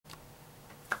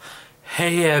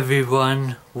Hey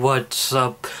everyone, what's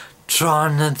up?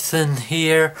 Jonathan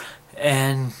here,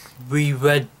 and we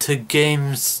went to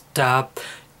GameStop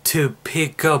to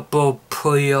pick up a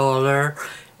pre-order,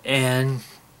 and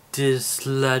just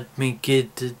let me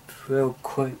get it real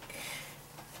quick.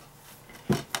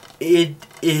 It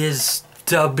is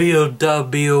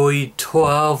WWE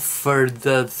 12 for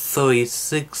the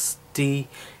 360,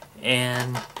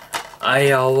 and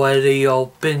I already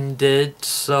opened it,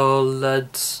 so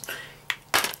let's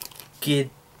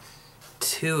get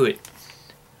to it.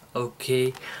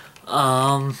 Okay,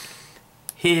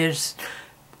 here's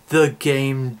the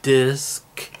game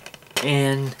disc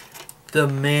and the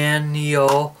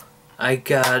manual I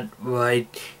got right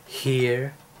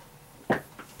here.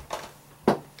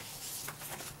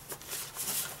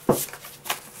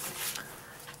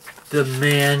 The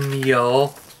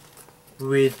manual,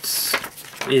 which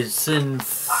is in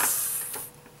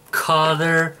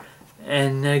color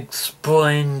and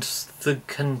explains the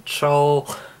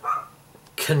controls,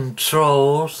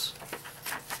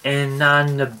 and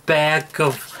on the back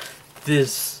of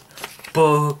this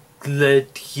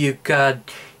booklet you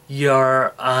got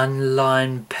your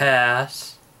online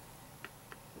pass,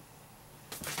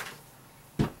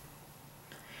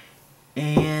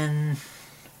 and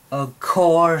of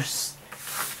course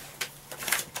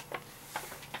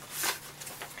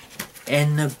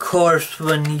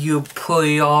when you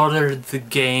pre-order the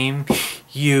game,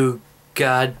 you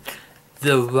got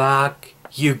the rock,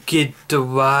 you get the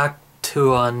rock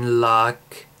to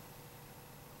unlock.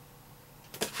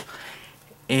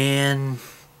 And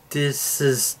this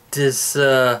is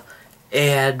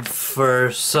ad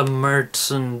for some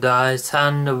merchandise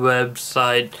on the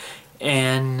website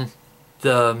and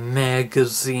the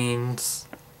magazines.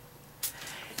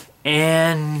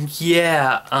 And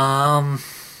yeah,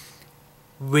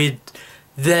 with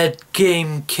that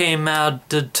game came out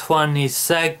the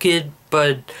 22nd,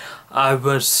 but I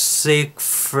was sick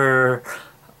for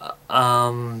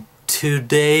 2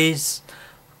 days.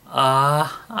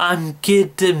 I'm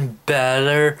getting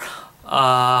better.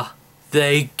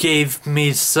 They gave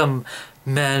me some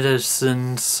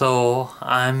medicine, so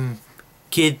I'm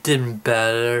getting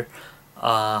better.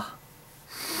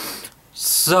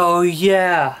 So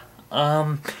yeah,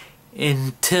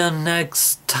 until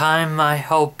next time, I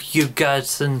hope you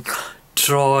guys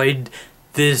enjoyed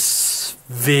this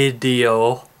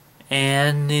video,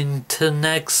 and until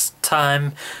next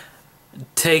time,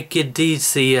 take it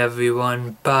easy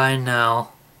everyone, bye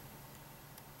now.